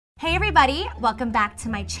everybody, welcome back to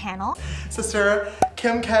my channel. Sister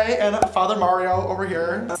Kim K and Father Mario over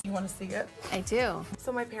here. You want to see it? I do.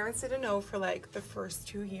 So my parents didn't know for like the first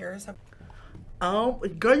 2 years. Oh,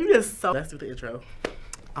 girl, you just so. Let's do the intro.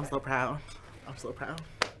 I'm so proud. I'm so proud.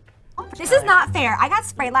 This is not fair. I got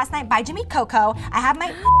sprayed last night by Jimmy Coco. I have my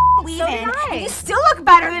weave So in, did I. and you still look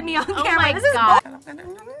better than me on camera. my This is God.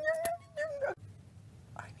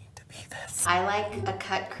 I need to be this. I like a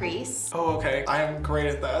cut crease. Oh, okay. I am great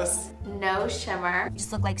at this. No shimmer. You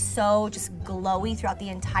just look like so just glowy throughout the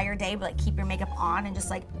entire day, but like keep your makeup on and just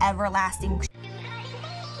like everlasting.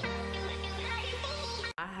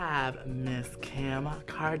 I have Miss Kim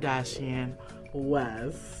Kardashian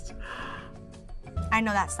West. I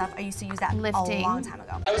know that stuff. I used to use that Lifting. a long time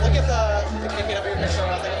ago. I was looking at the campaign of your picture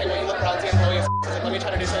and I was like, okay, well, you look bronzy and really let me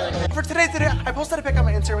try to do something. For today's video, I posted a pic on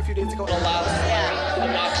my Instagram a few days ago. Loud,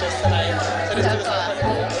 obnoxious tonight. So just do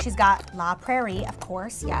this. She's got La Prairie, of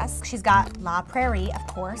course, yes. She's got La Prairie, of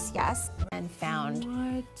course, yes. And found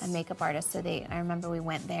a makeup artist. So I remember we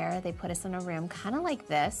went there. They put us in a room kind of like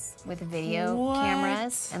this with video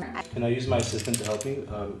cameras. And Can I use my assistant to help me?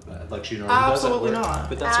 Like she normally Absolutely does at work? not.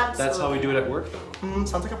 But that's how we do it at work, though.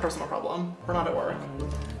 Sounds like a personal problem. We're not at work.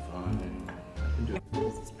 Fine. I can do it.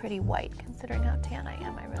 this is pretty white considering how tan I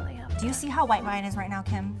am. I really am. Do you see how white mine is right now,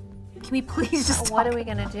 Kim? Can we please just What talk? are we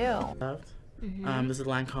gonna do? This is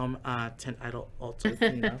Lancome Tint Idol Ultra,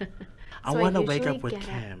 you know. I So want to I wake up usually with get it.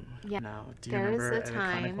 Kim. Yeah. No, do you There remember was a an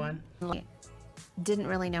iconic time. one? Didn't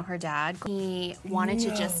really know her dad. He wanted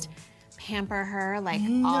to just pamper her like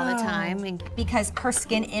all the time. And Because her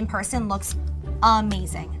skin in person looks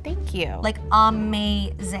amazing. thank you. Like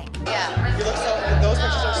amazing. You look so, those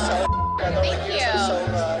pictures are so good. Thank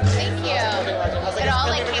you. Thank you. It all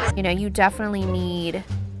like you know, you definitely need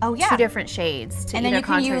Oh yeah. two different shades to And then either you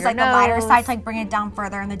can contour use your like the lighter nose. side to like bring it down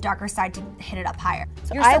further and the darker side to hit it up higher.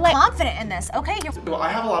 So you're I so like- confident in this. Okay, you're Well, I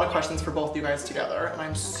have a lot of questions for both you guys together, and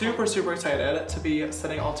I'm super, super excited to be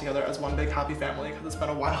sitting all together as one big happy family because it's been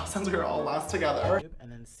a while since we were all last together.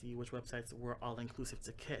 And then see which websites were all inclusive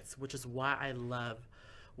to kits, which is why I love.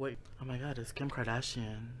 Wait, oh my God, it's Kim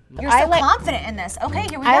Kardashian. you're I so like- confident in this. Okay,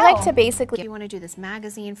 here we go. I like to basically, you want to do this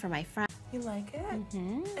magazine for my friend. You like it?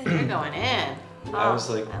 You're going in. I was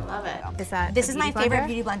like, I love it. Is that This a is my beauty favorite blender?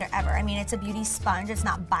 beauty blender ever. I mean, it's a beauty sponge. It's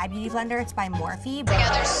not by Beauty Blender, it's by Morphe.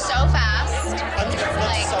 Together so fast. I'm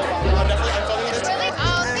so long. I'm definitely unfolding this. Really?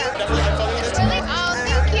 Oh, thank you. Definitely unfolding this. Really? Oh,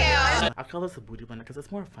 thank you. I call this a booty blender because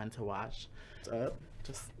it's more fun to watch.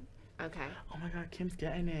 Just, Okay. oh my God, Kim's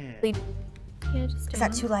getting it. Yeah, just Is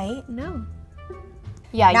that too light? No.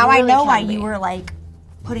 Yeah, Now you I really know can why be. you were like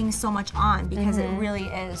putting so much on because it really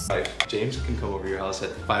is. like, James can come over your house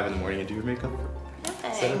at 5 in the morning and do your makeup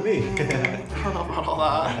instead of me. I don't know about all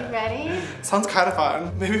that. Ready? Sounds kind of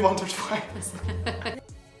fun. Maybe once or twice.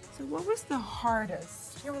 So what was the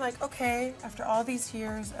hardest? You were like, okay, after all these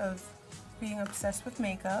years of being obsessed with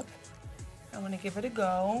makeup, I want to give it a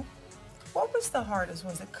go. What was the hardest?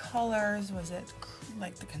 Was it colors? Was it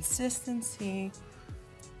like the consistency?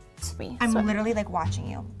 I'm literally like watching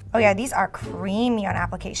you. Oh yeah, these are creamy on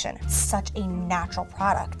application. Such a natural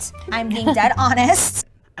product. I'm being dead honest.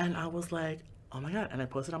 And I was like, oh my God. And I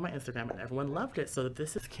posted on my Instagram and everyone loved it. So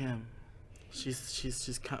this is Kim.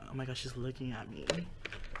 She's oh my God, she's looking at me.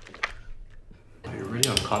 Are you ready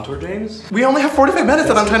on contour, James? We only have 45 minutes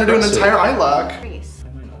and I'm trying to do an impressive. entire eye look. Crease.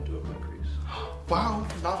 I might not do it with my crease. Wow,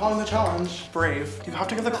 not following the challenge. Brave. You have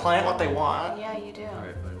to give the client what they want. Yeah, you do.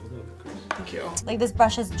 Alright, fine, we'll do it with the crease. Thank you. Like this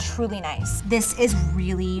brush is truly nice. This is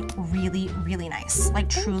really, really, really nice. Like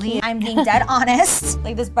truly, I'm being dead honest.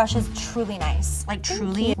 Like this brush is truly nice. Like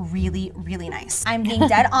truly, really, really nice. I'm being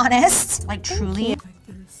dead honest. Like truly. Like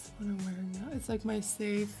this, what I'm wearing now. It's like my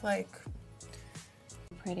safe, like,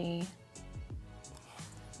 Pretty.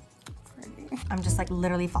 I'm just like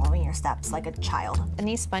literally following your steps like a child. And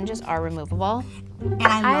these sponges are removable. And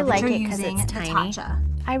I love like that you're it 'cause using it's the tiny. Tatcha.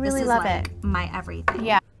 I really This is love like it. my everything.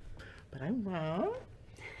 Yeah. But I'm wrong.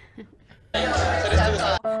 I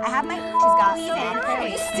have my, she's got weave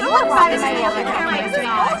in. Still look better than me on the camera.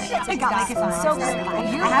 I got my kiss on so good. I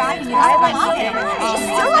have my, she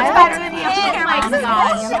still looks better than me on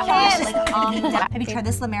the camera. Have you tried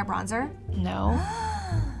this La Mer bronzer? No.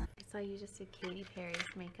 I saw you just did Katy Perry's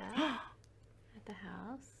makeup at the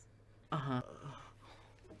house. Uh-huh.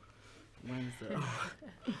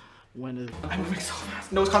 When is I'm moving so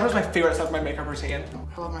fast. Nose contour is my favorite stuff of my makeup routine.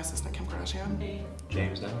 I love my assistant Kim Kardashian.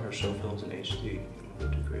 James, now our show films in HD. Don't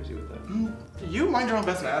go too crazy with that. You mind your own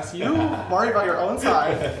business. You worry about your own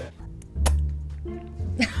side.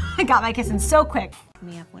 I got my kiss in so quick.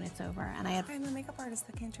 Me up when it's over, and I had. I'm the makeup artist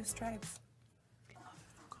that can't do stripes.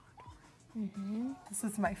 This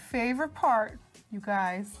is my favorite part, you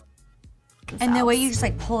guys. And the way you just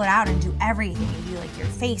like pull it out and do everything. You do like your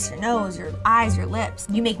face, your nose, your eyes, your lips.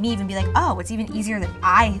 You make me even be like, oh, it's even easier that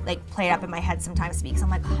I like play it up in my head sometimes because I'm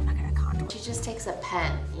like, oh, I'm not gonna contour. She just takes a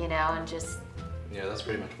pen, you know, and just... Yeah, that's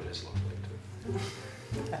pretty much what it's looked like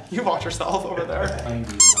too. You watch yourself over there.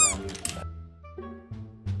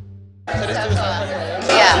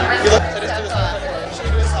 Yeah.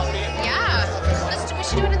 We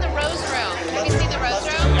should do it in the Rose Room. Have you seen the Rose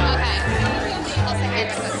Room? Okay.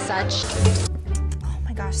 It's such... Oh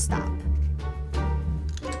my gosh, stop.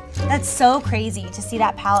 That's so crazy to see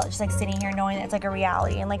that palette just like sitting here knowing that it's like a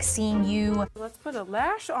reality and like seeing you. Let's put a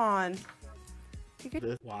lash on.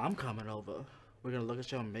 While I'm coming over, we're gonna look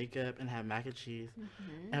at your makeup and have mac and cheese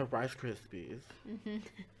and Rice Krispies.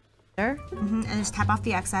 And just tap off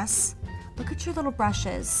the excess. Look at your little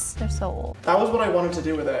brushes. They're so old. That was what I wanted to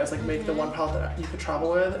do with it, is like make the one palette that you could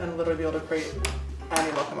travel with and literally be able to create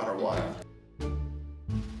any look no matter what.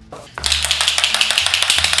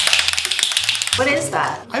 What is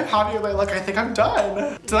that? I'm happy with my look. I think I'm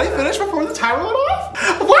done. Did I finish before the timer went off?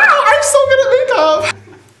 Wow, I'm so good at makeup!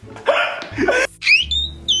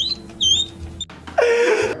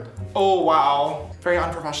 Oh wow. Very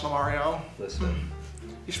unprofessional, Mario. Listen.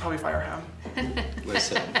 You should probably fire him.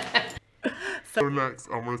 Listen. So next,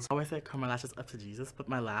 I always said curl my lashes up to Jesus, but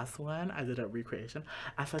my last one, I did a recreation.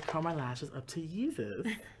 I said curl my lashes up to Jesus.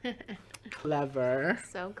 Clever.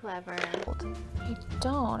 So clever. I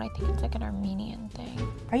don't. I think it's like an Armenian thing.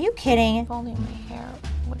 Are you kidding? If only my hair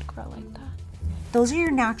would grow like that. Those are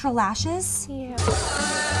your natural lashes? Yeah.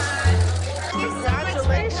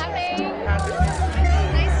 Congratulations. Nice to meet you. Nice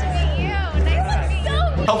to meet you.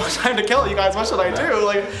 How much time to kill, you guys? What should I do?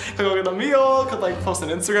 Like, could go get a meal? Could like post an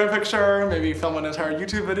Instagram picture? Maybe film an entire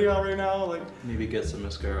YouTube video right now? Like, Maybe get some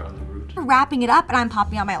mascara on the root. Wrapping it up and I'm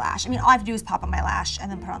popping on my lash. I mean, all I have to do is pop on my lash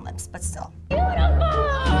and then put on lips, but still. Beautiful.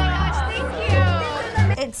 Oh my gosh,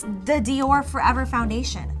 thank you. It's the Dior Forever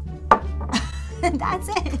Foundation. And that's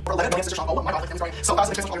it.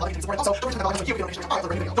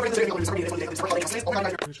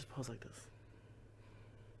 Just pose like this.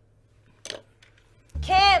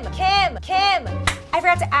 Kim! I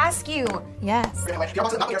forgot to ask you. Yes.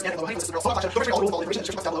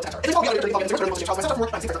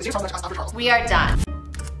 We are done.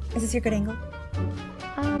 Is this your good angle?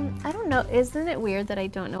 I don't know. Isn't it weird that I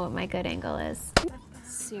don't know what my good angle is?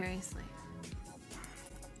 Seriously.